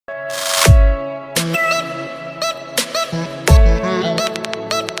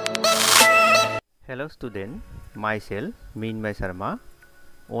Hello student, myself Minmay Sharma,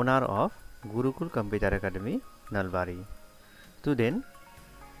 owner of Gurukul Computer Academy, Nalbari. Student,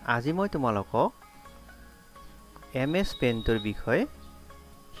 আজি মই তোমালোকক MS Paintৰ বিষয়ে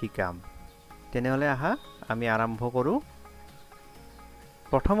শিকাম। তেনেহলে আহা আমি আৰম্ভ কৰো।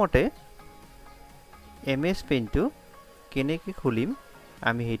 প্ৰথমতে MS Paintটো কেনেকৈ খুলিম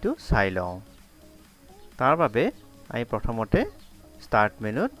আমি হেতু চাই লওঁ। তাৰ বাবে আমি প্ৰথমতে স্টাৰ্ট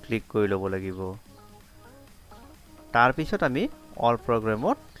মেনুত ক্লিক কৰি ল'ব লাগিব। তাৰ পিছত আমি অল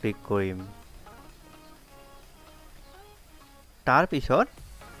প্ৰগ্ৰামত ক্লিক কৰিম। তাৰ পিছত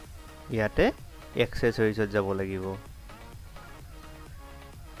ইয়াতে এক্সেসৰিজত যাব লাগিব।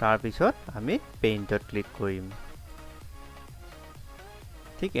 তাৰ পিছত আমি পেইণ্টত ক্লিক কৰিম।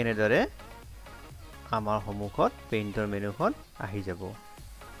 ঠিক এনেদৰে আমাৰ সন্মুখত পেইণ্টৰ মেনুখন আহি যাব।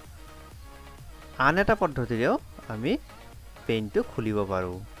 আন এটা পদ্ধতিৰেও আমি পেইণ্টটো খুলিব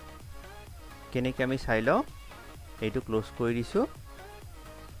পাৰো। কেনেকৈ আমি চাই লওঁ। এইটো ক্লোজ কৰি দিছো।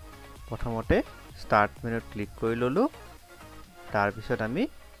 প্ৰথমতে স্টাৰ্ট মেনুত ক্লিক কৰি ললো। তাৰ পিছত আমি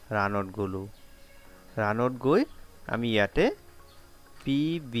ৰানত গলো। ৰানত গৈ আমি ইয়াতে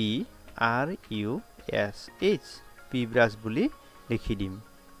PBRUSH পিব্ৰাছ বুলি লিখি দিম।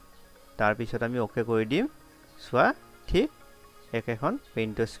 তাৰ পিছত আমি ওকে কৰি দিম। সোৱা ঠিক একেখন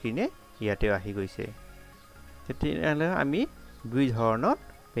পেইণ্টৰ স্ক্ৰিনে ইয়াতে আহি গৈছে। তেতিয়াহলে আমি দুই ধৰণৰ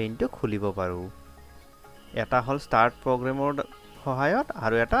পেইণ্টটো খুলিব পাৰো। এটা হল স্টাৰ্ট প্ৰগ্ৰামৰ সহায়ত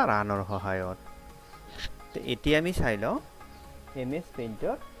আৰু এটা ৰানৰ সহায়ত। এতিয়া আমি চাই লওঁ MS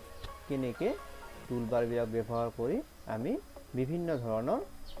পেইণ্টৰ কেনেকৈ টুলবাৰ বিলাক ব্যৱহাৰ কৰি আমি বিভিন্ন ধৰণৰ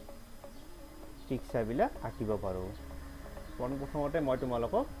পিকচাৰ বিলাক আঁকিব পাৰো। প্ৰথমতে মই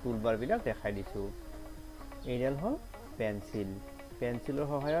তোমালোকক টুলবাৰ বিলাক দেখাই দিছো। এইডাল হল পেন্সিল। পেন্সিলৰ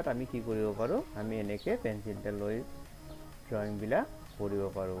সহায়ত আমি কি কৰিব পাৰো আমি এনেকৈ পেন্সিলটা লৈ ড্ৰয়িং বিলাক কৰিব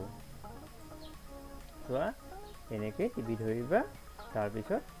পাৰো। সোৱা এনেকৈ টিপি ধৰিবা। তাৰ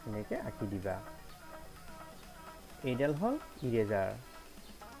পিছত এনেকৈ আঁকি দিবা। এইডাল হল ইৰেজাৰ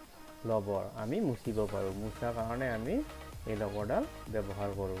লবৰ। আমি মুছিব পাৰো। মুছাৰ কাৰণে আমি এই লবৰডাল ব্যৱহাৰ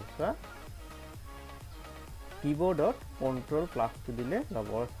কৰো। সোৱা কিবোৰ্ডত কন্ট্ৰল+টো দিলে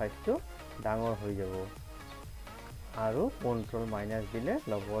লবৰ সাইজটো ডাঙৰ হৈ যাব আৰু কন্ট্ৰল- দিলে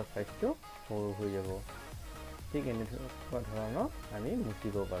লবৰ সাইজটো সৰু হৈ যাব। ঠিক এনেকুৱা ধৰণৰ আমি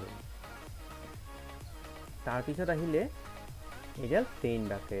মুছিব পাৰো। তাৰ পিছত আহিলে এডাল paint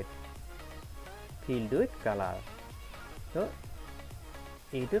bucket filled with colour. তো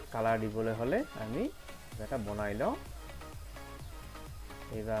এইটোত কালাৰ দিবলৈ হলে আমি এটা বনাই লওঁ।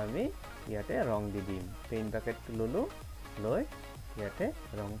 এইবাৰ আমি ইয়াতে ৰং দি দিম। পেইন্ট বাকেটটো ললো, লৈ ইয়াতে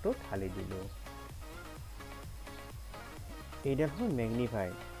ৰংটো ঢালি দিলো। এইডাল হল ম্যাগনিফাই।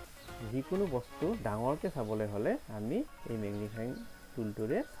 যিকোনো বস্তু ডাঙৰকে চাবলৈ হলে আমি এই ম্যাগনিফাইং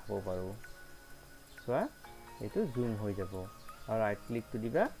টুলটোৰে চাব পাৰো। সোৱা এইটো জুম হৈ যাব আৰু ৰাইট ক্লিকটো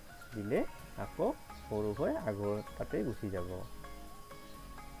দিবা। দিলে আকৌ সৰু হৈ আগৰ তাতে গুচি যাব।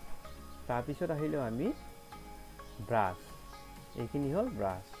 তাৰ পিছত আহিলো আমি ব্ৰাছ। এইখিনি হল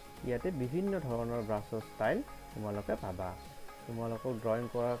ব্ৰাছ। ইয়াতে বিভিন্ন ধৰণৰ ব্ৰাছৰ ষ্টাইল তোমালোকে পাবা। তোমালোকক ড্ৰয়িং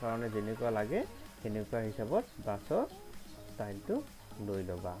কৰাৰ কাৰণে যেনেকুৱা লাগে তেনেকুৱা হিচাপত ব্ৰাছৰ ষ্টাইলটো লৈ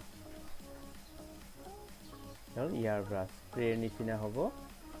ল'বা। ইয়াৰ ব্ৰাছ স্প্ৰেৰ নিচিনা হ'ব।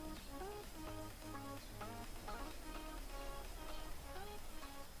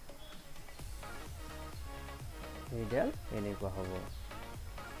 এইডাল এনেকুৱা হ'ব।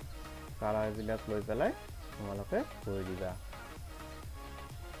 কালাৰ বিলাক লৈ পেলাই তোমালোকে কৰি দিবা।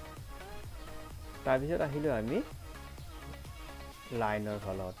 তাৰপিছত আহিলো আমি লাইনৰ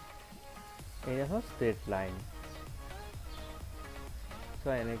ফলত। এইডাল হল ষ্ট্ৰেট লাইন। তো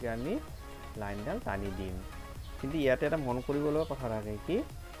এনেকৈ আমি লাইনডাল টানি দিম। কিন্তু ইয়াতে এটা মন কৰিবলগীয়া কথা থাকে কি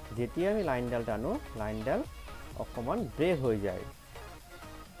যেতিয়া আমি লাইনডাল টানো লাইনডাল অকমান ব্ৰেক হৈ যায়।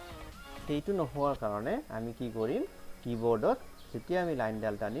 সেইটো নোহোৱাৰ কাৰণে আমি কি কৰিম কিবোৰ্ডত যেতিয়া আমি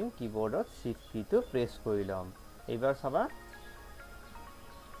লাইনডাল টানিম কিবোৰ্ডত শিফট কিটো প্ৰেছ কৰি ল'ম। এইবাৰ চাবা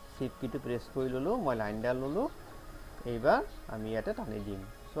শিফট কিটো প্ৰেছ কৰি ললো। মই লাইনডাল ললো। এইবাৰ আমি ইয়াতে টানি দিম।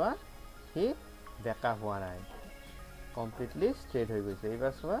 সোৱা হি বেকা হোৱা নাই। কমপ্লিটলি ষ্ট্ৰেট হৈ গৈছে।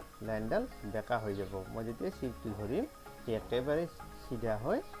 এইবাৰ চোৱা লাইনডাল বেকা হৈ যাব। মই যেতিয়া শিফটটো ধৰিম একেবাৰে সিধা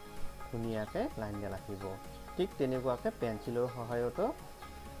হৈ ধুনীয়াকৈ লাইনডাল আহিব। ঠিক তেনেকুৱাকৈ পেন্সিলৰ সহায়তো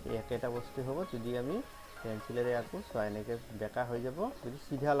একেটা বস্তু হ'ব। যদি আমি পেন্সিলেৰে আঁকো চোৱা এনেকৈ বেকা হৈ যাব। যদি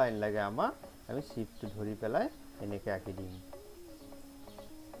সিধা লাইন লাগে আমাক আমি শিফটটো ধৰি পেলাই এনেকৈ আঁকি দিম।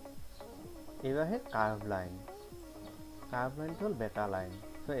 এইবাৰ হে কাৰ্ভ লাইন। কাৰ্ভ লাইনটো হ'ল বেকা লাইন।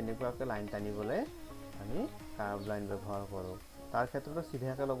 তো এনেকুৱাকৈ লাইন টানিবলৈ আমি কাৰ্ভ লাইন ব্যৱহাৰ কৰোঁ। তাৰ ক্ষেত্ৰতো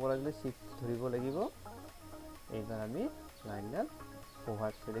সিধাকৈ ল'ব লাগিলে শিফট ধৰিব লাগিব। এইবাৰ আমি লাইনডাল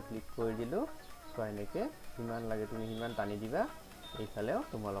ফৰৱাৰ্ড চাইডে ক্লিক কৰি দিলোঁ। সো এনেকে কিমান লাগে তুমি কিমান টানি দিবা এইফালেও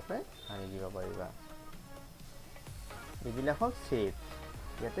তোমালোকে টানি দিব পাৰিবা এইবিলাকক শেপ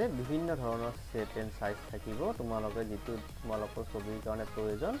ইয়াতে বিভিন্ন ধৰণৰ শেপ এণ্ড সাইজ থাকিব তোমালোকে যেটো তোমালোকৰ ছবিৰ কাৰণে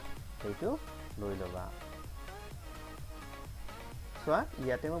প্ৰয়োজন সেইটো লৈ লবা সো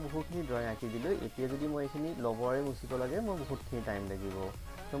ইয়াতে মই বহুতখিনি ড্ৰয়িং আঁকি দিলো এতিয়া যদি মই এইখিনি লবৰে মুছিব লাগে মই বহুতখিনি টাইম লাগিব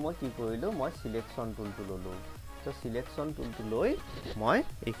তো মই কি কৰিলো মই সিলেকশন টুলটো ললো তো সিলেকশন টুলটো লৈ মই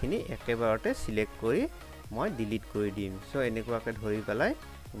এইখিনি একেবাৰতে সিলেক্ট কৰি মই ডিলিট কৰি দিম সো এনেকুৱাকৈ ধৰি পেলাই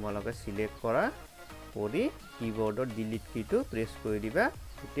তোমালোকে সিলেক্ট কৰা কৰি কিবোৰ্ডৰ ডিলিট কিটো প্ৰেছ কৰি দিবা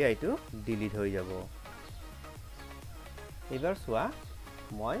তেতিয়া এইটো ডিলিট হৈ যাব এবাৰ চোৱা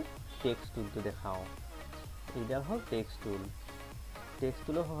মই টেক্সট টুলটো দেখাও এইডাল হ'ল টেক্সট টুল টেক্সট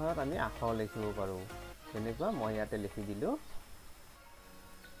টুলৰ সহায়ত আমি আখৰ লিখিব পাৰো যেনেকুৱা মই ইয়াতে লিখি দিলো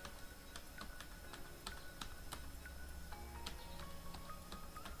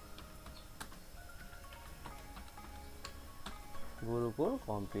Gurukul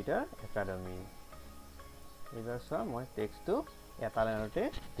Computer Academy এবাৰ চোৱা মই টেক্সটটো এটা লাইনতে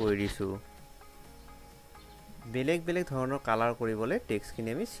কৈ দিছো বেলেগ বেলেগ ধৰণৰ কালাৰ কৰিবলৈ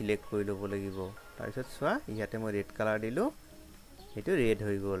টেক্সটখিনি আমি সিলেক্ট কৰি ল'ব লাগিব তাৰ পিছত চোৱা ইয়াতে মই ৰেড কালাৰ দিলো এটো ৰেড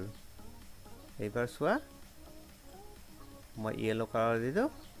হৈ গল এবাৰ চোৱা মই ইয়েলো কালাৰ দিলো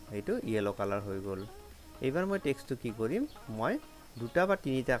এটো ইয়েলো কালাৰ হৈ গল এবাৰ মই টেক্সটটো কি কৰিম মই দুটা বা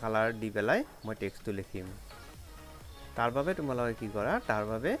তিনিটা কালাৰ দি পেলাই মই টেক্সটটো লিখিম তাৰ বাবে তোমালোকে কি কৰা তাৰ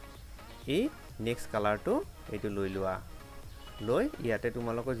বাবে এই নেক্সট কালাৰটো এটো লৈ লোৱা লৈ ইয়াতে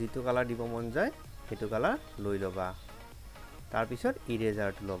তোমালোকৰ যেটো কালাৰ দিব মন যায় হেতু কালাৰ লৈ লবা তাৰ পিছত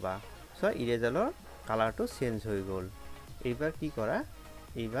ইৰেজাৰটো লবা সো ইৰেজাৰৰ কালাৰটো চেঞ্জ হৈ গল এইবাৰ কি কৰা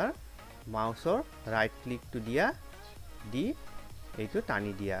এইবাৰ মাউসৰ ৰাইট ক্লিকটো দিয়া দি এইটো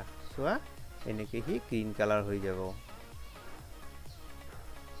টানি দিয়া সোৱা এনেকে হি গ্ৰীন কালাৰ হৈ যাব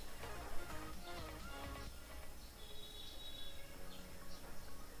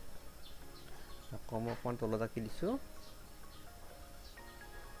কম অকমান তলত ৰাখি দিছো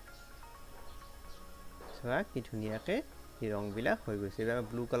সোৱা কি ধুনিয়াকে এই ৰংবিলাক হৈ গৈছে এবাৰ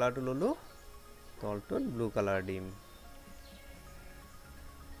ব্লু কালাৰটো ললো তলটোত ব্লু কালাৰ দিম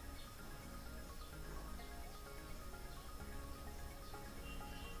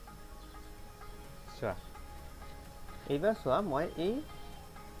সোৱা এইবাৰ সোৱা মই এই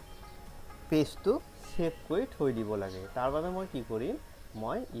পেজটো সেভ কৰি থৈ দিব লাগে তাৰ বাবে মই কি কৰিম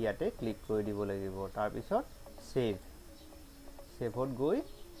মই ইয়াতে ক্লিক কৰি দিব লাগিব তাৰ পিছত সেভত গৈ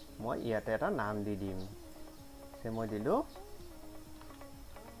মই ইয়াতে এটা নাম দি দিম সে মই দিলো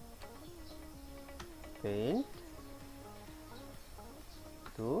paint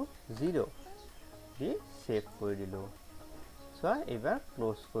to 0 দি সেভ কৰি দিলো সো এবাৰ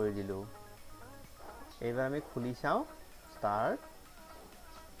ক্লোজ কৰি দিলো এবাৰ আমি খুলি চাও start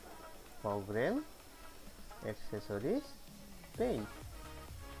program accessories paint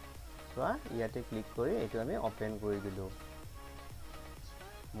so ইয়াতে ক্লিক কৰি এটো আমি ওপেন কৰি দিলো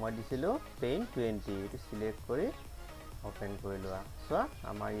মই দিছিলো paint 20 এটো সিলেক্ট কৰি ওপেন কৰি লোৱা সো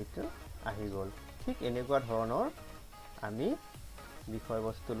আমাৰ এটো আহি গল ঠিক এনেকুৱা ধৰণৰ আমি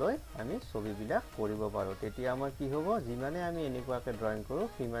বিষয়বস্তু লৈ আমি ছবিবিলাক কৰিব পাৰো তেতিয়া আমাৰ কি হ'ব যিমানে আমি এনেকুৱাকে ড্ৰয়িং কৰো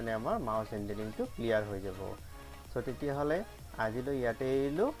সিমানে আমাৰ মাউস হেন্ডলিংটো ক্লিয়াৰ হৈ যাব সো তেতিয়া হলে আজিলৈ ইয়াতে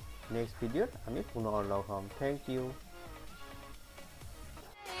এৰিলো নেক্সট ভিডিঅত আমি পুনৰ লগ হ'ম থ্যাংক ইউ